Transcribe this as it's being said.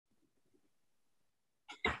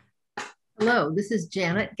Hello, this is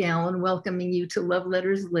Janet Gallen welcoming you to Love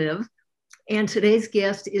Letters Live. And today's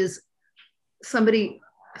guest is somebody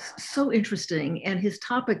so interesting, and his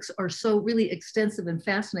topics are so really extensive and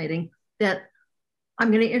fascinating that I'm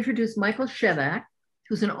going to introduce Michael Shevak,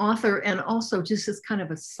 who's an author and also just as kind of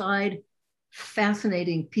a side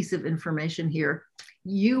fascinating piece of information here.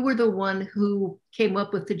 You were the one who came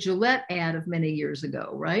up with the Gillette ad of many years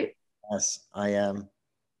ago, right? Yes, I am.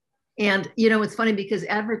 And it's funny because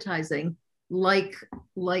advertising, like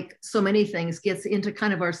so many things, gets into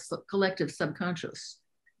kind of our collective subconscious.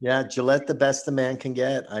 Yeah, Gillette, the best a man can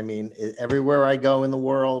get. I mean, everywhere I go in the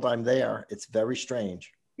world, I'm there. It's very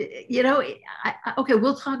strange. Okay,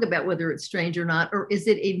 we'll talk about whether it's strange or not, or is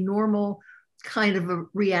it a normal kind of a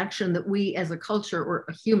reaction that we as a culture or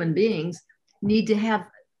human beings need to have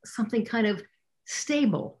something kind of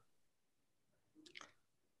stable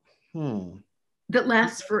that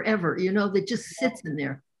lasts forever, that just sits in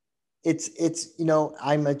there.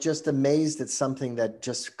 I'm just amazed at something that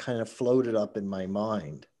just kind of floated up in my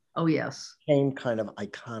mind. Oh, yes. Became kind of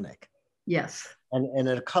iconic. Yes. And in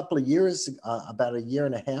a couple of years, about a year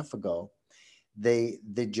and a half ago, the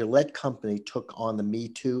Gillette company took on the Me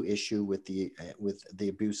Too issue with the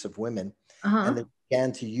abuse of women, and they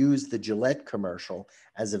began to use the Gillette commercial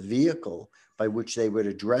as a vehicle by which they would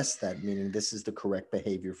address that, meaning this is the correct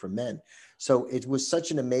behavior for men. So it was such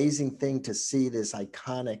an amazing thing to see this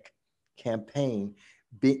iconic campaign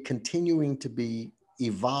continuing to be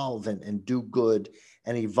evolve and do good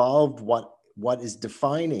and evolved what is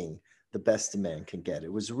defining the best a man can get.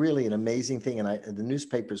 It was really an amazing thing. And the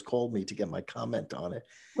newspapers called me to get my comment on it.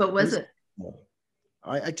 What was it?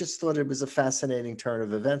 I just thought it was a fascinating turn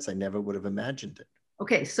of events. I never would have imagined it.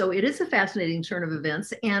 Okay, so it is a fascinating turn of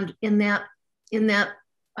events. And in that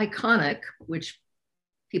iconic, which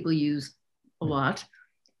people use a lot,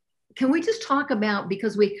 can we just talk about,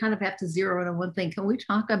 because we kind of have to zero in on one thing, can we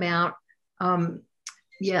talk about,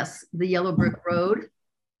 yes, the Yellow Brick Road?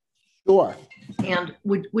 Sure. And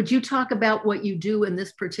would you talk about what you do in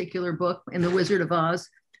this particular book, in The Wizard of Oz?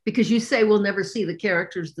 Because you say we'll never see the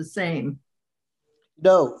characters the same.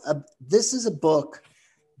 No, this is a book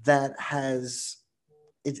that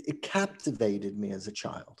it captivated me as a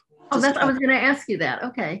child. Oh, I was going to ask you that.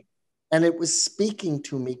 Okay. And it was speaking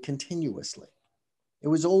to me continuously. It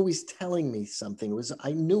was always telling me something.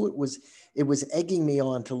 I knew it was egging me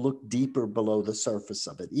on to look deeper below the surface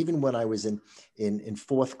of it, even when I was in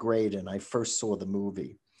fourth grade and I first saw the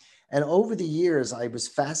movie. And over the years, I was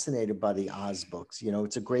fascinated by the Oz books.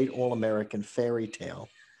 It's a great all-American fairy tale,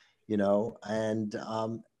 and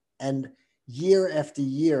year after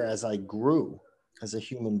year, as I grew as a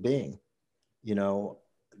human being,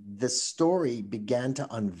 the story began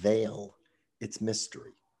to unveil its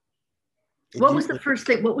mystery. What was the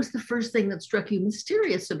first thing that struck you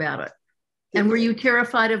mysterious about it? And were you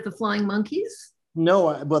terrified of the flying monkeys?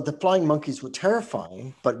 No, well, the flying monkeys were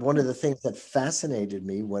terrifying, but one of the things that fascinated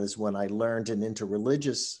me was when I learned in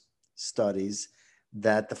interreligious studies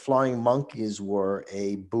that the flying monkeys were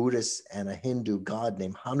a Buddhist and a Hindu god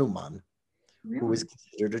named Hanuman, really? Who was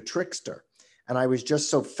considered a trickster. And I was just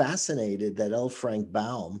so fascinated that L. Frank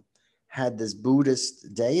Baum had this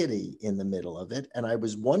Buddhist deity in the middle of it. And I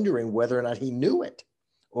was wondering whether or not he knew it,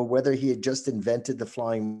 or whether he had just invented the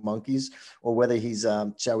flying monkeys, or whether he's,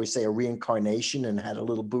 shall we say, a reincarnation and had a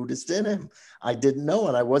little Buddhist in him. I didn't know,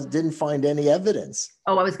 and I didn't find any evidence.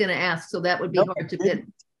 Oh, I was going to ask, so that would be hard to get.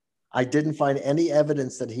 I didn't find any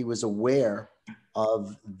evidence that he was aware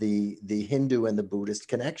of the Hindu and the Buddhist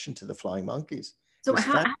connection to the flying monkeys. So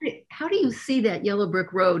how do you see that Yellow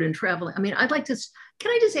Brick Road and traveling? I mean, can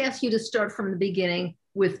I just ask you to start from the beginning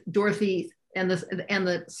with Dorothy and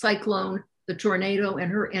the cyclone, the tornado,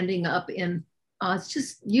 and her ending up in Oz?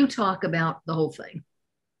 Just you talk about the whole thing.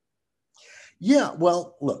 Yeah,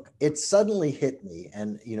 well, look, it suddenly hit me,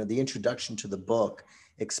 and the introduction to the book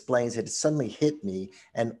explains it. It suddenly hit me,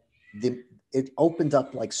 and it opened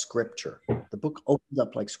up like scripture. The book opened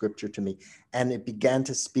up like scripture to me, and it began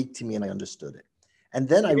to speak to me, and I understood it. And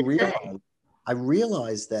then I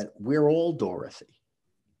realized that we're all Dorothy.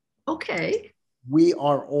 Okay. We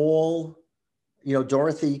are all,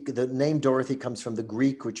 Dorothy, the name Dorothy comes from the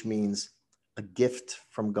Greek, which means a gift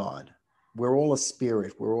from God. We're all a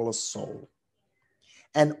spirit. We're all a soul.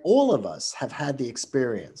 And all of us have had the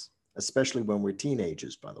experience, especially when we're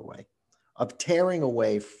teenagers, by the way, of tearing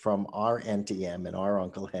away from our Auntie Em and our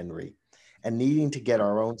Uncle Henry and needing to get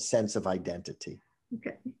our own sense of identity.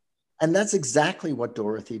 Okay. And that's exactly what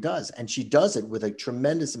Dorothy does. And she does it with a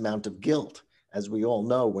tremendous amount of guilt, as we all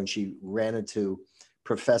know, when she ran into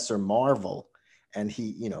Professor Marvel, and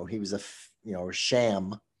he was a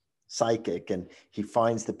sham psychic, and he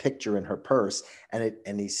finds the picture in her purse,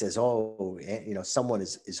 and he says, oh, you know, someone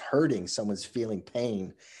is hurting, someone's feeling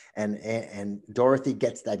pain, and Dorothy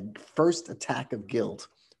gets that first attack of guilt,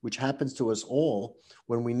 which happens to us all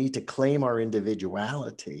when we need to claim our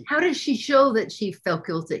individuality. How did she show that she felt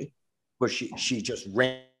guilty? Well, she just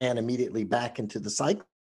ran immediately back into the cycle.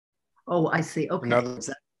 Oh, I see. Okay. In other words,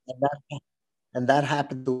 that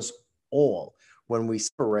happened to us all when we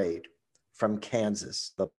separate from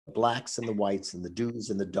Kansas, the blacks and the whites and the do's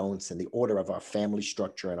and the don'ts and the order of our family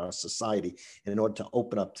structure and our society, in order to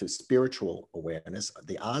open up to spiritual awareness,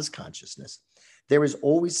 the Oz consciousness. There is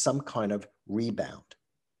always some kind of rebound,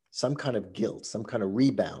 some kind of guilt, some kind of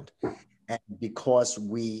rebound. And because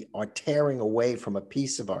we are tearing away from a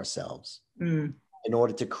piece of ourselves in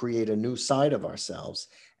order to create a new side of ourselves.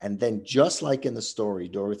 And then just like in the story,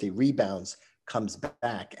 Dorothy rebounds, comes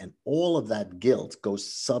back, and all of that guilt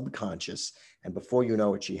goes subconscious. And before you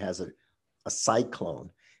know it, she has a cyclone,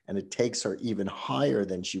 and it takes her even higher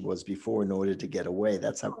than she was before in order to get away.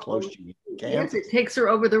 That's how close she is. Yes, it takes her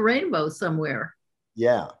over the rainbow somewhere.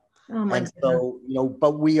 Yeah. Oh my goodness. So, you know,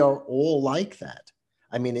 but we are all like that.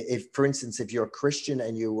 I mean, if, for instance, if you're a Christian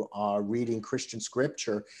and you are reading Christian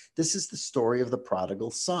scripture, this is the story of the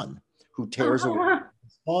prodigal son who tears away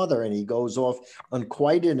his father, and he goes off on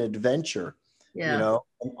quite an adventure, you know,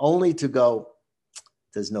 and only to go,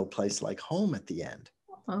 there's no place like home at the end.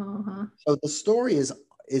 So the story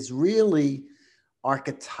is really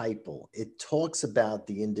archetypal. It talks about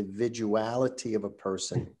the individuality of a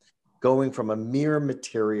person going from a mere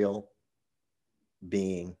material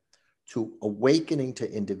being to awakening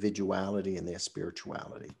to individuality and their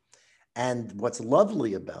spirituality. And what's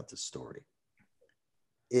lovely about the story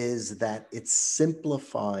is that it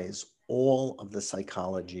simplifies all of the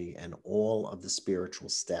psychology and all of the spiritual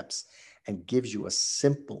steps and gives you a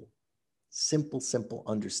simple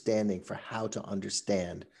understanding for how to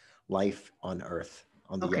understand life on Earth.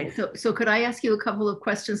 Okay, so could I ask you a couple of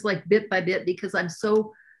questions, like bit by bit, because I'm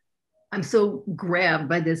so grabbed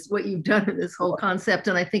by this, what you've done in this whole concept.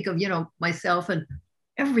 And I think of, you know, myself and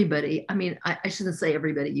everybody. I mean, I shouldn't say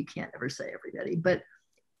everybody, you can't ever say everybody, but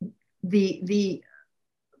the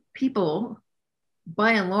people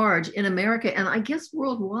by and large in America, and I guess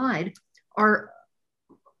worldwide,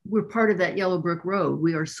 we're part of that Yellow Brick Road.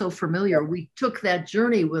 We are so familiar. We took that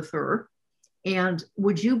journey with her. And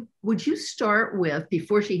would you start with,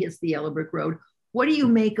 before she hits the Yellow Brick Road, what do you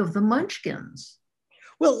make of the Munchkins?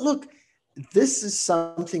 Well, look, this is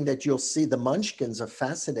something that you'll see. The Munchkins are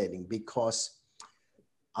fascinating because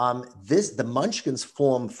the Munchkins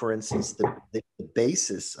form, for instance, the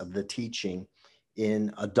basis of the teaching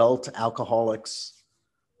in adult alcoholics,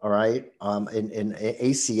 all right, in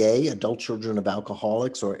ACA, adult children of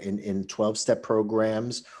alcoholics, or in 12-step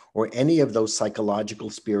programs, or any of those psychological,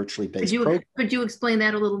 spiritually based programs. Could you explain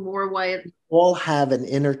that a little more? Why all have an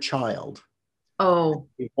inner child. Oh,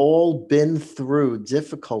 we've all been through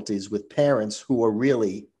difficulties with parents who are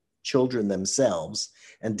really children themselves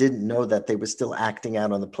and didn't know that they were still acting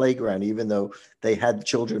out on the playground, even though they had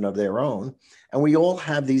children of their own. And we all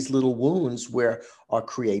have these little wounds where our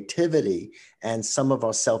creativity and some of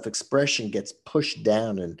our self-expression gets pushed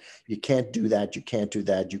down, and you can't do that, you can't do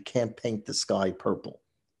that, you can't paint the sky purple.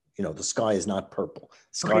 You know, the sky is not purple.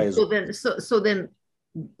 Sky is. So then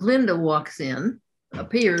Glinda walks in,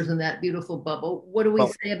 appears in that beautiful bubble. What do we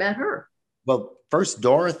say about her? Well, first,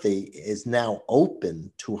 Dorothy is now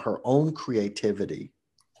open to her own creativity.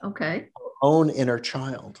 Okay. Her own inner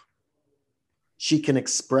child. She can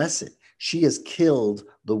express it. She has killed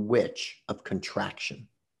the witch of contraction,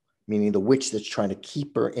 meaning the witch that's trying to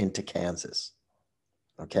keep her into Kansas.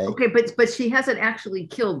 Okay. Okay, but she hasn't actually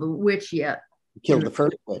killed the witch yet. Killed the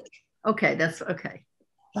first witch. Okay, that's okay.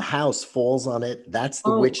 The house falls on it. That's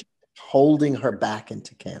the witch holding her back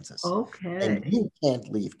into Kansas. Okay. And you can't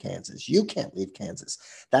leave Kansas. You can't leave Kansas.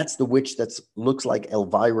 That's the witch that looks like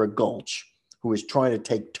Elvira Gulch, who is trying to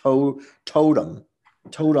take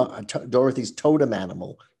Dorothy's totem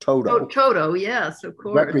animal, Toto. Oh, Toto, yes, of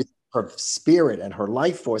course. Represent her spirit and her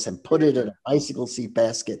life force, and put it in an icicle seed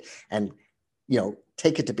basket, and, you know,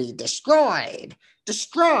 take it to be destroyed.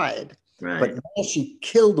 Right. But now she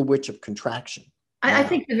killed the witch of contraction. I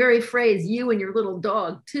think the very phrase, you and your little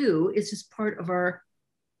dog too, is just part of our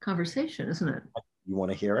conversation, isn't it? You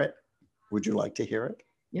want to hear it? Would you like to hear it?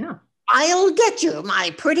 Yeah. I'll get you,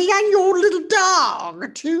 my pretty, and your little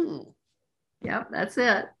dog too. Yeah, that's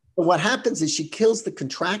it. But what happens is she kills the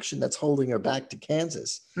contraction that's holding her back to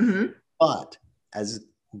Kansas. Mm-hmm. But as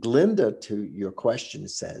Glinda, to your question,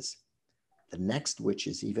 says, the next witch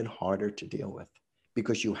is even harder to deal with,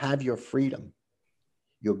 because you have your freedom.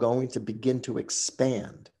 You're going to begin to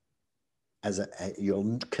expand.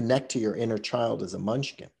 you'll connect to your inner child as a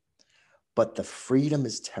munchkin, but the freedom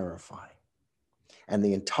is terrifying. And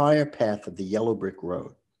the entire path of the yellow brick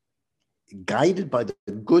road, guided by the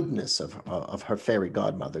goodness of her fairy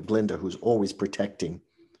godmother, Glinda, who's always protecting,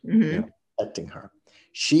 protecting her.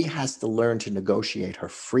 She has to learn to negotiate her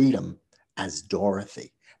freedom as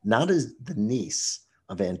Dorothy, not as the niece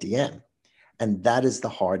of Auntie Em. And that is the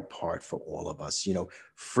hard part for all of us.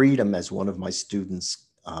 Freedom, as one of my students,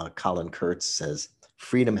 Colin Kurtz, says,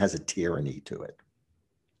 freedom has a tyranny to it.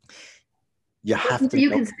 You have to.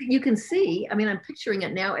 You can see. I mean, I'm picturing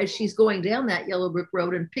it now as she's going down that yellow brick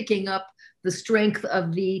road and picking up the strength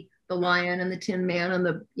of the lion and the Tin Man and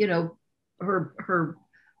the her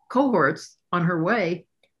cohorts on her way.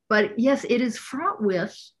 But yes, it is fraught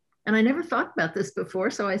with, and I never thought about this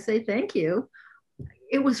before, so I say thank you.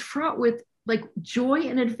 It was fraught with like joy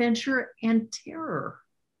and adventure and terror.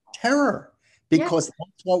 Terror. Because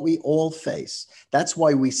that's what we all face. That's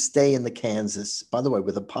why we stay in the Kansas, by the way,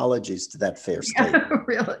 with apologies to that fair state.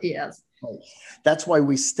 Really, yes. That's why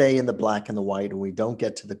we stay in the black and the white and we don't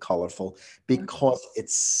get to the colorful, because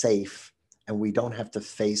it's safe and we don't have to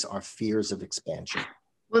face our fears of expansion.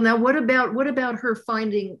 Well, now what about her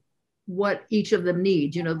finding what each of them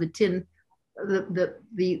need? The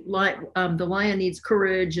lion needs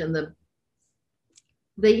courage, and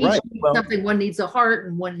they each need something. One needs a heart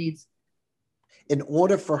and one needs. In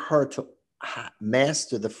order for her to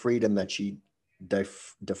master the freedom that she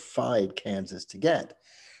defied Kansas to get,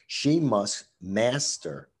 she must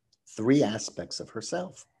master 3 aspects of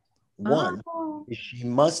herself. One is she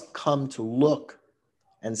must come to look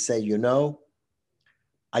and say,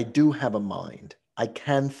 I do have a mind. I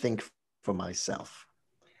can think for myself.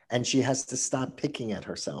 And she has to stop picking at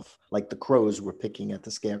herself like the crows were picking at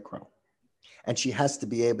the scarecrow. And she has to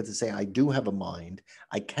be able to say, I do have a mind.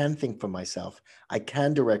 I can think for myself. I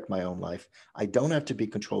can direct my own life. I don't have to be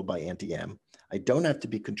controlled by Auntie Em. I don't have to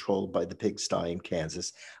be controlled by the pigsty in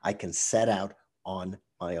Kansas. I can set out on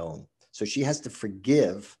my own. So she has to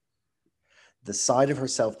forgive the side of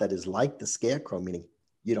herself that is like the scarecrow, meaning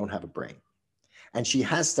you don't have a brain. And she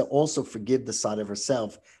has to also forgive the side of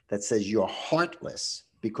herself that says you're heartless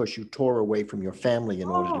because you tore away from your family in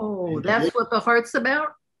order to. Oh, that's what the heart's about?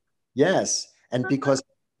 Yes. And because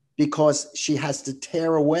she has to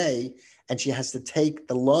tear away and she has to take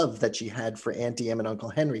the love that she had for Auntie Em and Uncle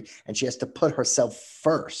Henry, and she has to put herself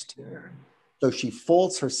first. Sure. So she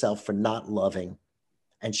faults herself for not loving,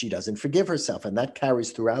 and she doesn't forgive herself. And that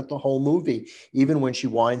carries throughout the whole movie, even when she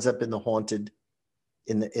winds up in the haunted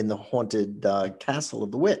castle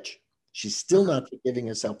of the witch. She's still not forgiving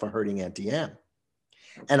herself for hurting Auntie Em.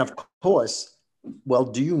 And of course, well,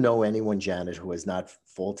 do you know anyone, Janet, who has not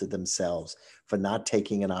faulted themselves for not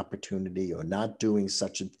taking an opportunity or not doing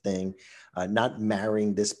such a thing, not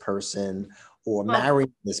marrying this person or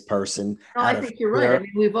marrying this person? No, I think you're right. I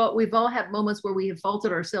mean, we've all had moments where we have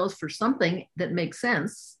faulted ourselves for something that makes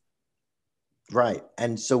sense. Right.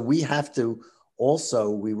 And so we have to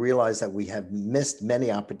we realize that we have missed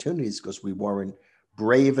many opportunities because we weren't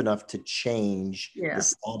brave enough to change the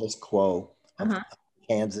status quo of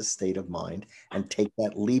Kansas state of mind and take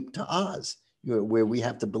that leap to Oz, where we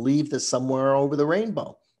have to believe there's somewhere over the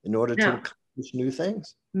rainbow in order to accomplish new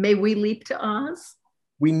things. May we leap to Oz?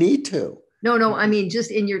 We need to. No, I mean, just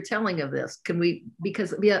in your telling of this, can we,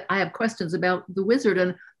 because I have questions about the wizard,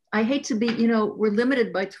 and I hate to be, we're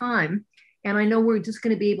limited by time, and I know we're just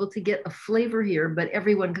going to be able to get a flavor here, but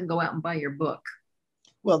everyone can go out and buy your book.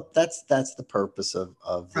 Well, that's the purpose of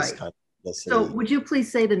this kind of publicity. So would you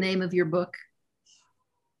please say the name of your book?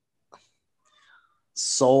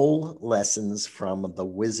 Soul Lessons from the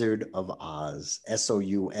Wizard of Oz,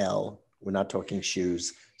 S-O-U-L. We're not talking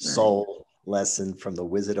shoes. Right. Soul Lesson from the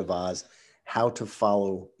Wizard of Oz, how to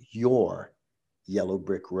follow your yellow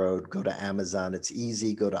brick road. Go to Amazon. It's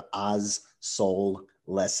easy. Go to Oz Soul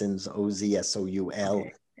Lessons, O-Z-S-O-U-L,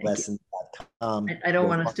 okay. Lessons.com. I don't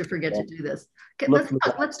want us to forget to do this. Okay,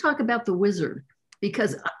 let's talk about the wizard,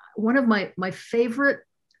 because one of my favorite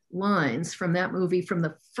lines from that movie from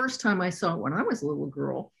the first time I saw it when I was a little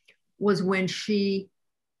girl was when she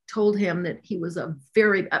told him that he was a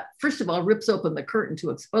very, first of all, rips open the curtain to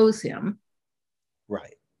expose him.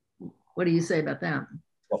 Right. What do you say about that?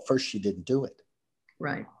 Well, first she didn't do it.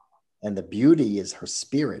 Right. And the beauty is her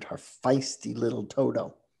spirit, her feisty little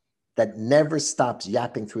Toto that never stops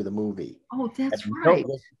yapping through the movie. Oh, that's right.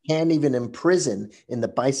 Can't even imprison in the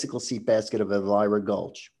bicycle seat basket of Elvira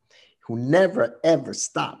Gulch, who never, ever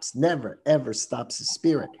stops his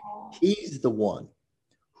spirit. He's the one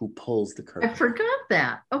who pulls the curtain. I forgot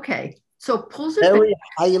that. Okay. So pulls it very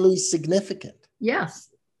highly significant. Yes.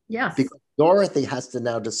 Because Dorothy has to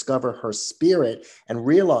now discover her spirit and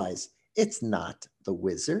realize it's not the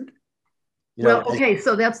wizard. You know, okay,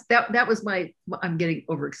 so that was I'm getting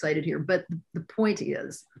overexcited here, but the point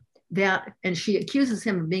is that, and she accuses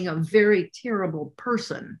him of being a very terrible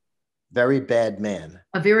person. Very bad man.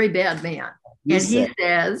 A very bad man. He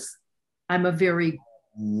says, I'm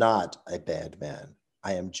not a bad man.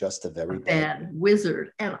 I am just a very bad wizard.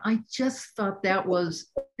 And I just thought that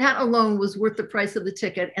alone was worth the price of the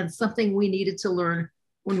ticket, and something we needed to learn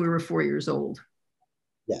when we were 4 years old.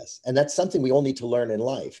 Yes. And that's something we all need to learn in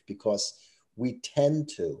life, because we tend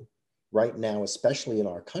to, right now, especially in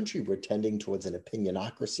our country, we're tending towards an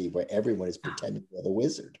opinionocracy where everyone is pretending they're the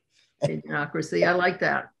wizard. Opinionocracy. I like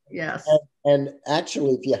that. Yes. And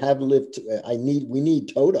actually, if you have lived, we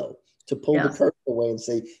need Toto to pull the curtain away and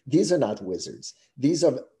say, these are not wizards. These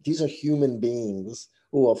are human beings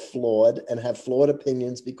who are flawed and have flawed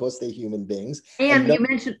opinions because they're human beings. And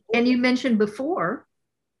you mentioned before,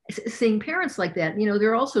 seeing parents like that,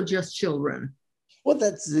 they're also just children. Well,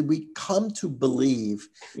 we come to believe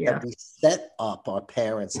that we set up our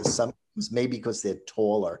parents as some, maybe because they're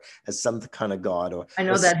taller, as some kind of god, or I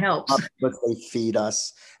know that helps because they feed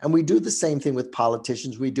us. And we do the same thing with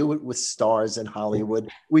politicians. We do it with stars in Hollywood.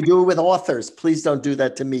 We do it with authors. Please don't do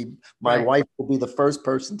that to me. My wife will be the first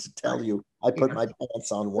person to tell you I put my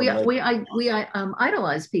pants on one leg. We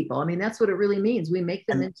idolize people. I mean, that's what it really means. We make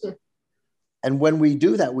them into. And when we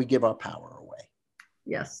do that, we give our power away.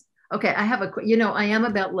 Yes. Okay, I have I am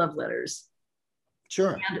about love letters.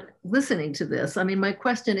 Sure. And listening to this, I mean, my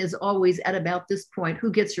question is always at about this point, who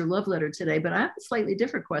gets your love letter today? But I have a slightly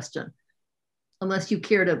different question, unless you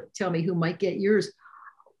care to tell me who might get yours.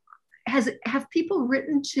 Have people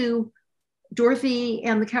written to Dorothy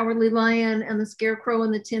and the Cowardly Lion and the Scarecrow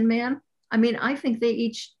and the Tin Man? I mean, I think they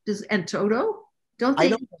each, and Toto, don't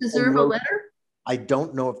they deserve a letter? I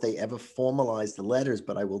don't know if they ever formalized the letters,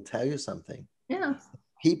 but I will tell you something. Yeah.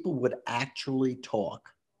 People would actually talk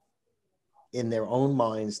in their own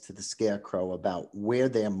minds to the Scarecrow about where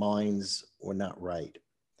their minds were not right.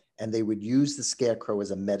 And they would use the Scarecrow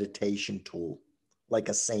as a meditation tool, like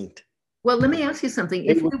a saint. Well, let me ask you something.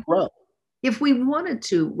 If we wanted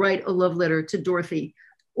to write a love letter to Dorothy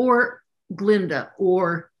or Glinda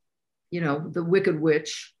or, the Wicked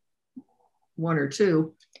Witch, one or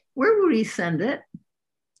two, where would we send it?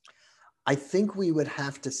 I think we would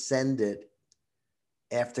have to send it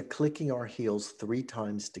after clicking our heels 3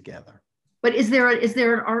 times together. But is there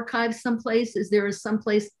an archive someplace? Is there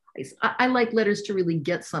someplace? I like letters to really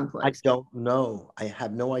get someplace. I don't know. I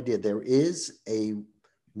have no idea. There is a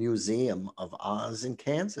museum of Oz in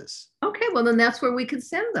Kansas. Okay, well then that's where we could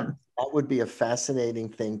send them. That would be a fascinating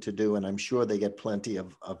thing to do, and I'm sure they get plenty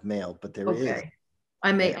of mail, but there is.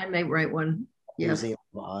 I may write one. Museum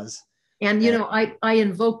of Oz. And I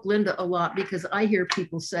invoke Glinda a lot, because I hear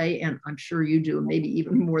people say, and I'm sure you do, maybe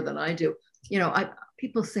even more than I do,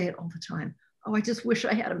 people say it all the time. Oh, I just wish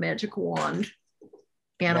I had a magic wand.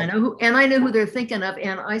 And I know who they're thinking of.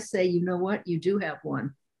 And I say, you know what? You do have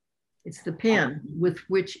one. It's the pen with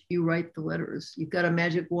which you write the letters. You've got a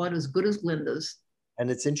magic wand as good as Glinda's. And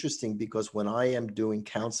it's interesting, because when I am doing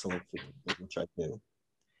counseling for people, which I do,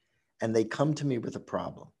 and they come to me with a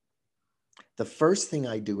problem, the first thing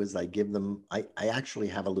I do is I give them, I actually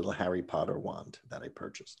have a little Harry Potter wand that I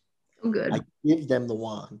purchased. Oh, good. I give them the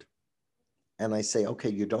wand. And I say, okay,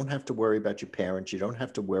 you don't have to worry about your parents. You don't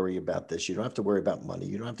have to worry about this. You don't have to worry about money.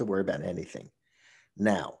 You don't have to worry about anything.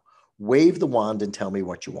 Now, wave the wand and tell me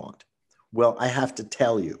what you want. Well, I have to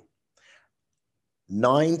tell you,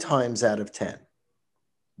 9 times out of 10,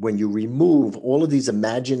 when you remove all of these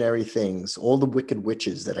imaginary things, all the wicked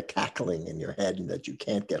witches that are cackling in your head and that you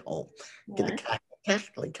can't get home,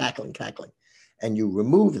 cackling, and you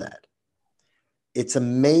remove that, it's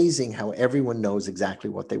amazing how everyone knows exactly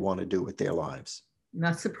what they want to do with their lives.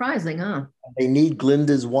 Not surprising, huh? They need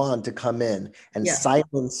Glinda's wand to come in and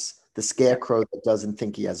silence the Scarecrow that doesn't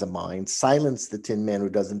think he has a mind, silence the Tin Man who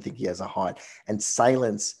doesn't think he has a heart, and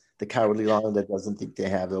silence the Cowardly Lion that doesn't think they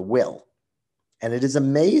have a will. And it is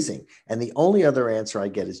amazing. And the only other answer I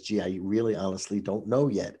get is, gee, I really honestly don't know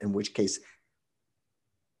yet, in which case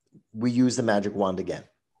we use the magic wand again.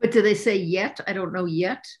 But do they say yet? I don't know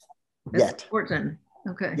yet. That's important.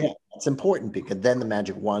 Okay. Yeah, it's important, because then the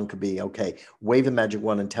magic wand could be, okay, wave a magic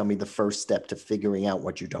wand and tell me the first step to figuring out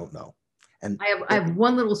what you don't know. And I have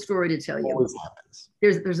one little story to tell you. Always happens.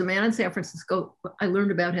 There's a man in San Francisco. I learned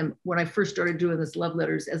about him when I first started doing this love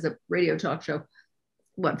letters as a radio talk show,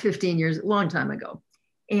 15 years, a long time ago.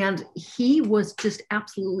 And he was just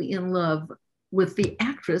absolutely in love with the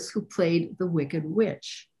actress who played the Wicked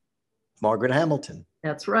Witch. Margaret Hamilton.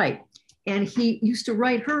 That's right. and he used to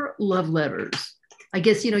write her love letters. I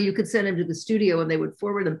guess, you know, you could send him to the studio and they would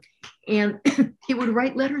forward them. And he would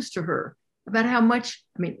write letters to her about how much,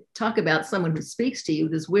 I mean, talk about someone who speaks to you.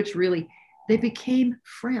 This witch really, they became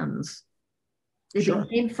friends. They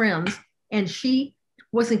became friends. And she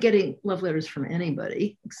wasn't getting love letters from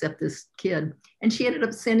anybody except this kid. And she ended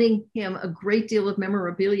up sending him a great deal of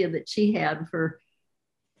memorabilia that she had I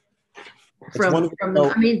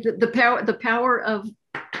mean, the power of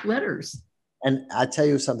letters. And I tell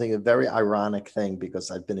you something, a very ironic thing,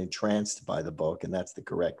 because I've been entranced by the book, and that's the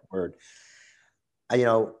correct word. You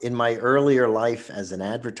know, in my earlier life as an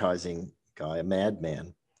advertising guy, a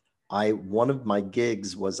madman, one of my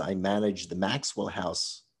gigs was I managed the Maxwell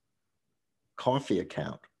House coffee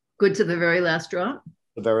account. Good to the very last drop?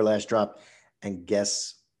 The very last drop. And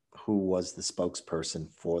guess who was the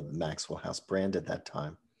spokesperson for the Maxwell House brand at that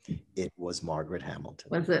time? It was Margaret Hamilton.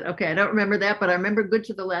 Was it? Okay, I don't remember that, but I remember Good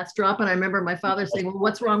to the Last Drop, and I remember my father saying, well,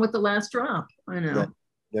 what's wrong with the last drop? I know.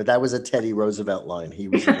 Yeah, that was a Teddy Roosevelt line. He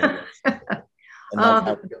was I'll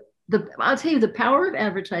tell you, the power of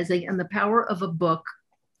advertising and the power of a book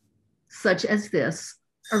such as this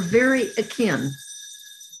are very akin,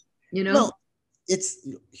 you know? Well, it's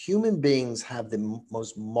human beings have the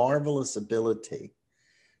most marvelous ability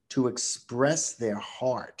to express their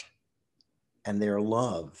heart and their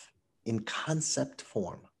love in concept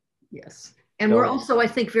form. Yes. And we're also, I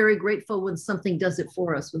think, very grateful when something does it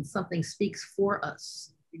for us, when something speaks for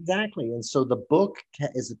us. Exactly. And so the book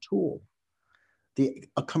is a tool.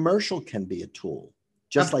 A commercial can be a tool,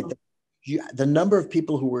 just like the number of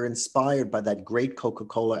people who were inspired by that great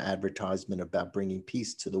Coca-Cola advertisement about bringing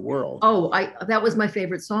peace to the world. Oh, that was my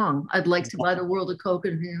favorite song. I'd like to buy the world a Coke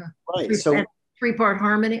and right. So three-part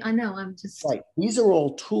harmony. I know. I'm just right. These are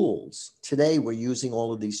all tools. Today, we're using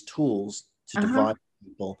all of these tools to divide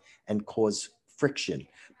people and cause friction.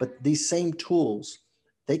 But these same tools,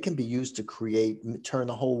 they can be used to turn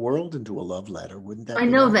the whole world into a love letter. Wouldn't that? I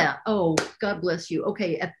know that. Oh, God bless you.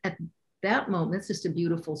 Okay, at that moment, that's just a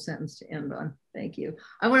beautiful sentence to end on. Thank you.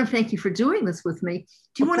 I want to thank you for doing this with me.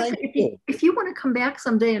 Do you want to? If you want to come back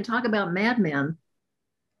someday and talk about Mad Men.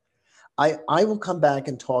 I will come back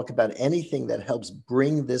and talk about anything that helps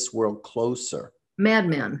bring this world closer. Mad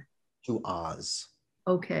Men. To Oz.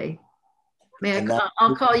 Okay.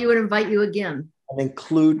 I'll call you and invite you again. And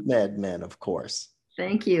include Mad Men, of course.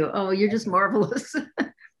 Thank you. Oh, you're just marvelous.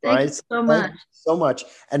 Thank you so much. Thank you so much.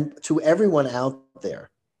 And to everyone out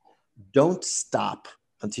there, don't stop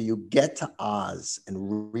until you get to Oz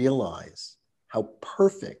and realize how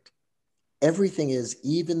perfect everything is,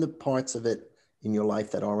 even the parts of it in your life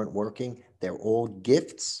that aren't working. They're all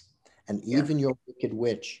gifts. And even your wicked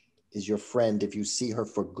witch is your friend if you see her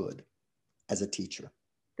for good as a teacher.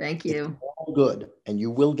 Thank you. It's all good. And you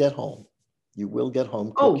will get home. You will get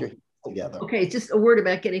home. Cook your hands together. Okay, just a word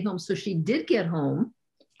about getting home. So she did get home.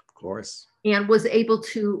 Of course. And was able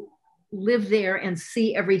to live there and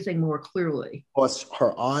see everything more clearly. Plus,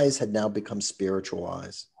 her eyes had now become spiritual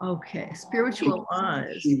eyes. Okay, spiritual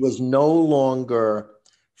eyes. She was no longer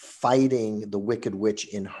fighting the wicked witch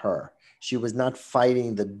in her. She was not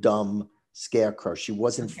fighting the dumb scarecrow. She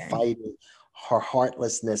wasn't fighting her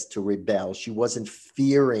heartlessness to rebel. She wasn't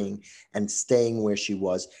fearing and staying where she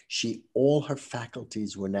was. All her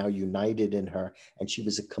faculties were now united in her, and she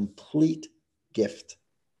was a complete gift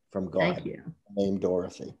from God. Thank you. Named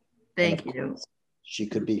Dorothy. Thank you. She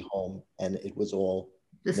could be home, and it was all.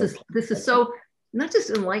 This is so not just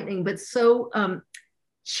enlightening, but so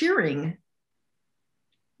cheering.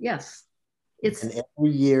 Yes. And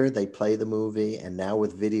every year they play the movie, and now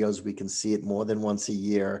with videos we can see it more than once a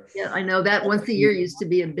year. Yeah, I know that once a year used to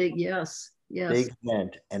be a big big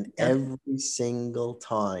event, and every single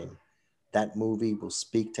time that movie will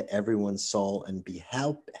speak to everyone's soul and be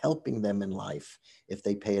helping them in life if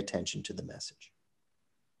they pay attention to the message.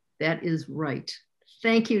 That is right.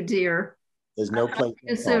 Thank you, dear. There's no place.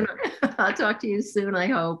 I'll talk to you soon, I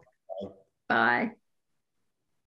hope. Bye. Bye.